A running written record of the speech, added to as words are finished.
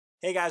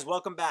Hey guys,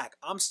 welcome back.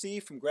 I'm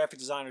Steve from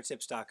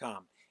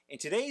GraphicDesignerTips.com. In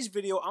today's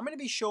video, I'm going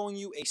to be showing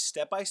you a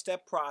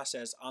step-by-step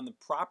process on the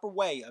proper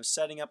way of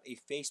setting up a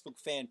Facebook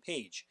fan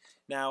page.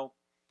 Now,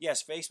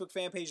 yes, Facebook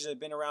fan pages have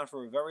been around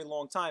for a very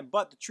long time,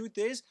 but the truth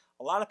is,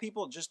 a lot of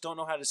people just don't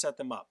know how to set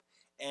them up.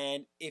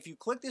 And if you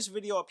click this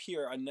video up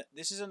here,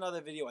 this is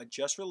another video I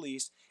just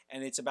released,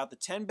 and it's about the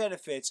 10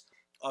 benefits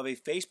of a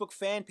Facebook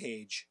fan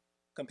page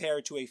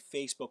compared to a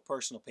Facebook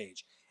personal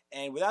page.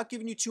 And without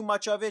giving you too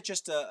much of it,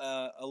 just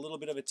a little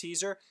bit of a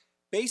teaser,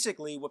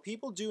 basically what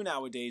people do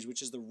nowadays,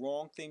 which is the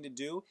wrong thing to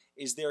do,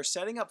 is they're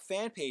setting up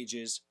fan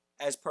pages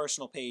as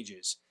personal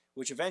pages,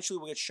 which eventually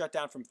will get shut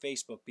down from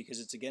Facebook because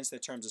it's against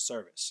their terms of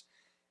service.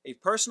 A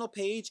personal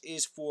page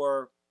is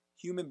for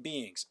human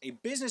beings. A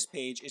business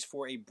page is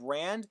for a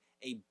brand,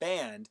 a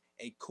band,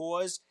 a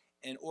cause,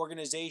 an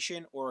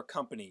organization, or a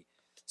company.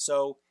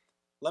 So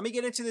let me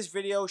get into this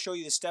video, show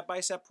you the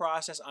step-by-step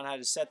process on how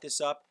to set this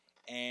up.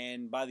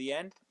 And by the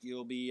end,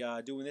 you'll be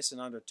doing this in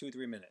under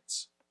 2-3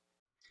 minutes.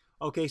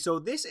 Okay, so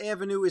this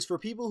avenue is for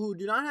people who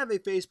do not have a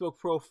Facebook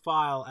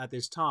profile at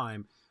this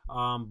time,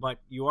 but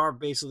you are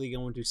basically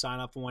going to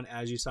sign up for one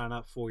as you sign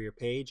up for your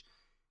page.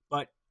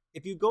 But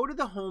if you go to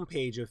the home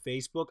page of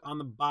Facebook on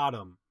the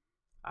bottom,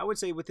 I would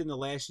say within the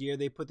last year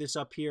they put this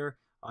up here.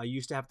 You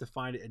used to have to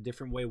find it a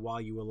different way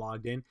while you were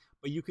logged in,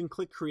 but you can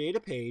click Create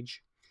a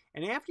Page.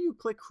 And after you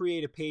click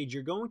Create a Page,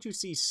 you're going to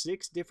see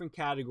 6 different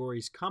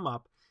categories come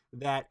up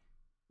that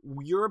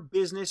your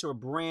business or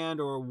brand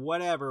or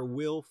whatever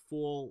will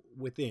fall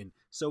within.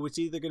 So it's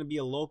either going to be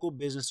a local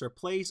business or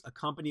place, a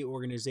company,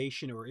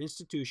 organization, or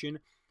institution,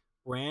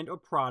 brand or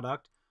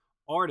product,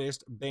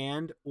 artist,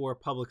 band, or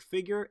public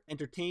figure,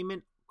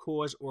 entertainment,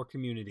 cause, or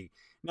community.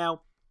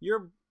 Now,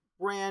 your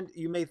brand,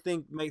 you may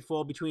think, might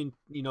fall between,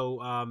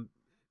 2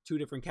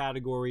 different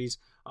categories,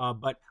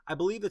 but I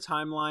believe the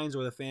timelines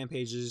or the fan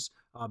pages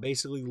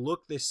basically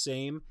look the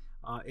same.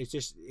 It's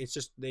just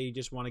they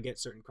just want to get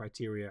certain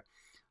criteria.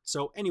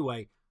 So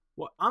anyway,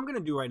 what I'm going to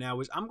do right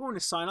now is I'm going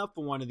to sign up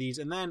for one of these,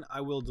 and then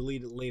I will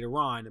delete it later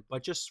on.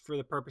 But just for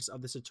the purpose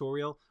of this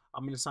tutorial,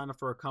 I'm going to sign up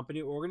for a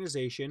company or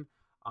organization.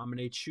 I'm going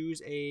to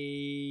choose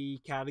a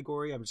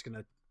category.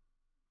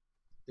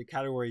 The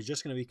category is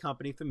just going to be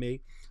company for me.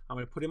 I'm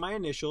going to put in my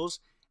initials,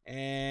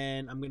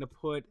 and I'm going to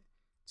put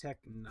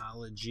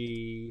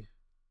Technology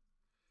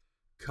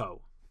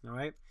Co. All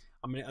right.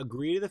 I'm going to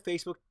agree to the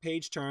Facebook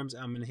page terms,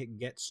 and I'm going to hit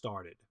Get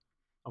Started.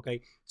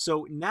 Okay,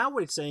 so now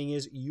what it's saying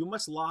is you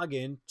must log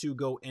in to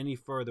go any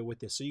further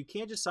with this. So you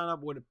can't just sign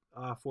up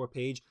for a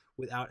page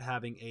without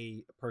having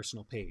a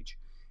personal page.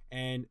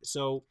 And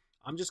so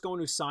I'm just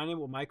going to sign in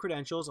with my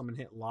credentials. I'm going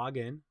to hit Log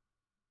In.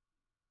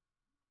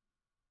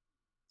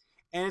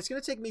 And it's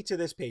going to take me to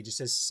this page. It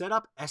says Set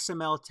Up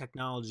SML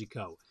Technology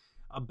Co.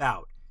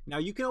 About. Now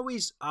you can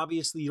always,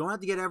 obviously, you don't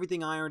have to get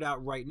everything ironed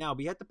out right now,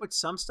 but you have to put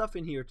some stuff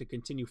in here to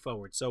continue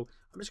forward. So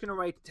I'm just going to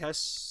write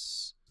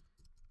tests.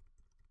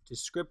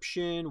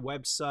 Description,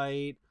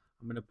 website,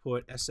 I'm going to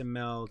put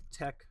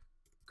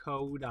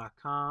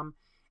smltechco.com.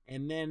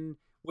 And then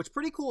what's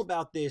pretty cool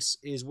about this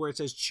is where it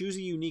says choose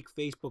a unique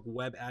Facebook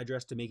web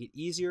address to make it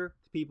easier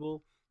for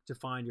people to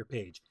find your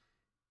page.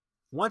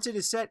 Once it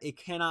is set, it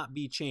cannot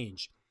be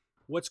changed.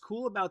 What's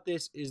cool about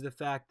this is the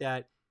fact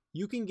that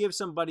you can give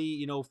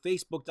somebody,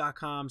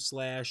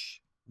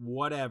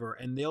 facebook.com/whatever,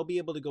 and they'll be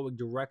able to go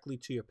directly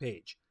to your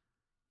page.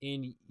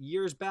 In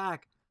years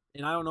back,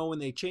 and I don't know when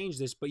they changed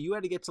this, but you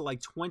had to get to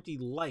like 20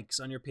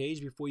 likes on your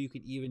page before you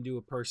could even do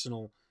a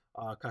personal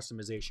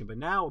customization. But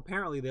now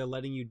apparently they're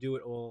letting you do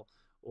it all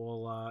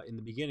in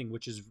the beginning,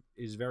 which is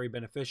very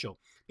beneficial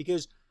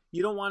because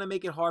you don't want to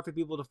make it hard for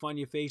people to find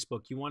your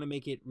Facebook. You want to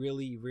make it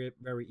really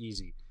very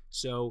easy.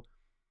 So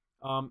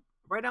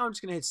right now I'm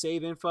just going to hit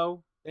Save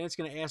Info. Then it's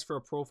going to ask for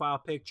a profile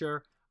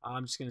picture.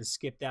 I'm just going to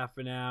skip that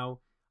for now.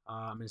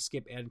 I'm going to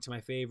skip adding to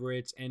my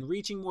favorites and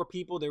reaching more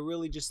people. They're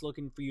really just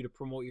looking for you to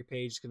promote your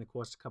page. It's going to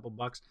cost a couple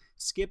bucks.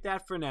 Skip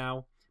that for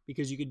now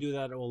because you can do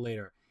that all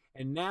later.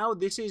 And now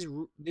this is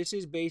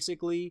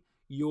basically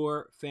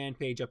your fan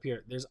page up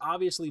here. There's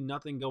obviously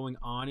nothing going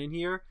on in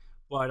here,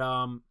 but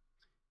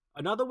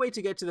another way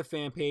to get to the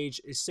fan page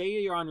is say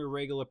you're on your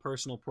regular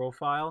personal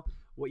profile.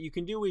 What you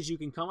can do is you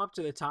can come up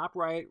to the top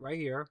right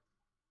here,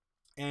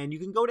 and you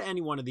can go to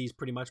any one of these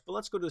pretty much, but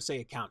let's go to,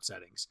 say, account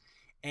settings.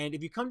 And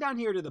if you come down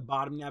here to the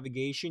bottom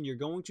navigation, you're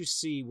going to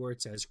see where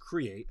it says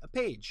Create a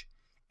Page.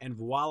 And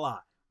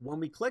voila,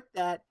 when we click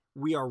that,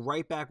 we are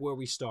right back where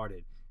we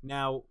started.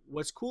 Now,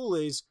 what's cool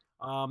is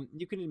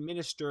you can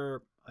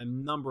administer a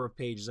number of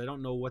pages. I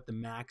don't know what the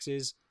max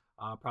is,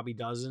 probably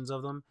dozens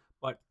of them.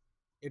 But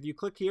if you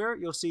click here,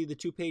 you'll see the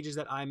 2 pages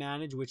that I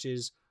manage, which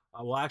is,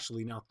 well,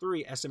 actually now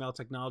 3, SML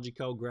Technology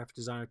Co., Graphic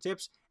Designer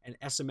Tips, and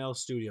SML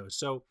Studios.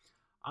 So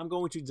I'm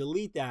going to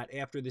delete that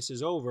after this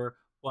is over,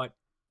 but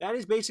that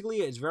is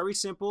basically it. It's very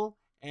simple.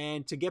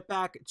 And to get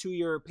back to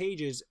your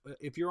pages,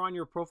 if you're on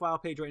your profile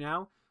page right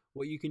now,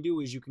 what you can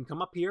do is you can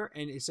come up here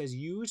and it says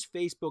use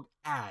Facebook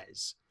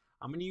as.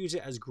 I'm going to use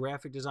it as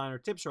Graphic Designer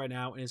Tips right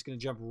now, and it's going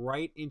to jump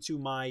right into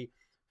my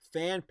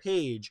fan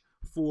page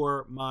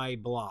for my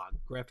blog,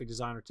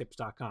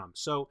 graphicdesignertips.com.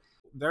 So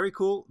very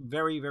cool,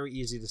 very, very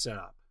easy to set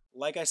up.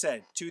 Like I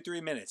said,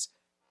 2-3 minutes.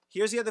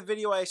 Here's the other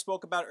video I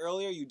spoke about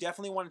earlier. You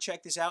definitely want to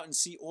check this out and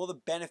see all the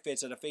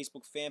benefits that a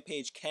Facebook fan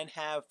page can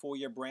have for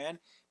your brand,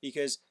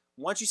 because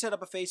once you set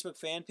up a Facebook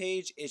fan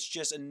page, it's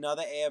just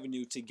another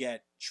avenue to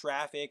get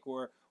traffic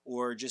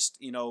or just,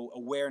 you know,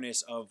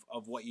 awareness of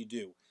what you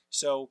do.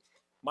 So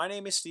my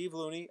name is Steve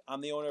Looney.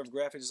 I'm the owner of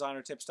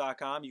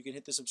graphicdesignertips.com. You can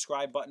hit the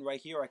subscribe button right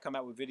here. I come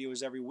out with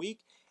videos every week,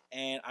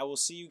 and I will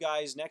see you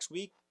guys next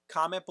week.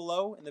 Comment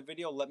below in the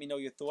video. Let me know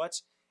your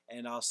thoughts,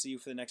 and I'll see you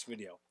for the next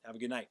video. Have a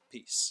good night.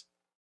 Peace.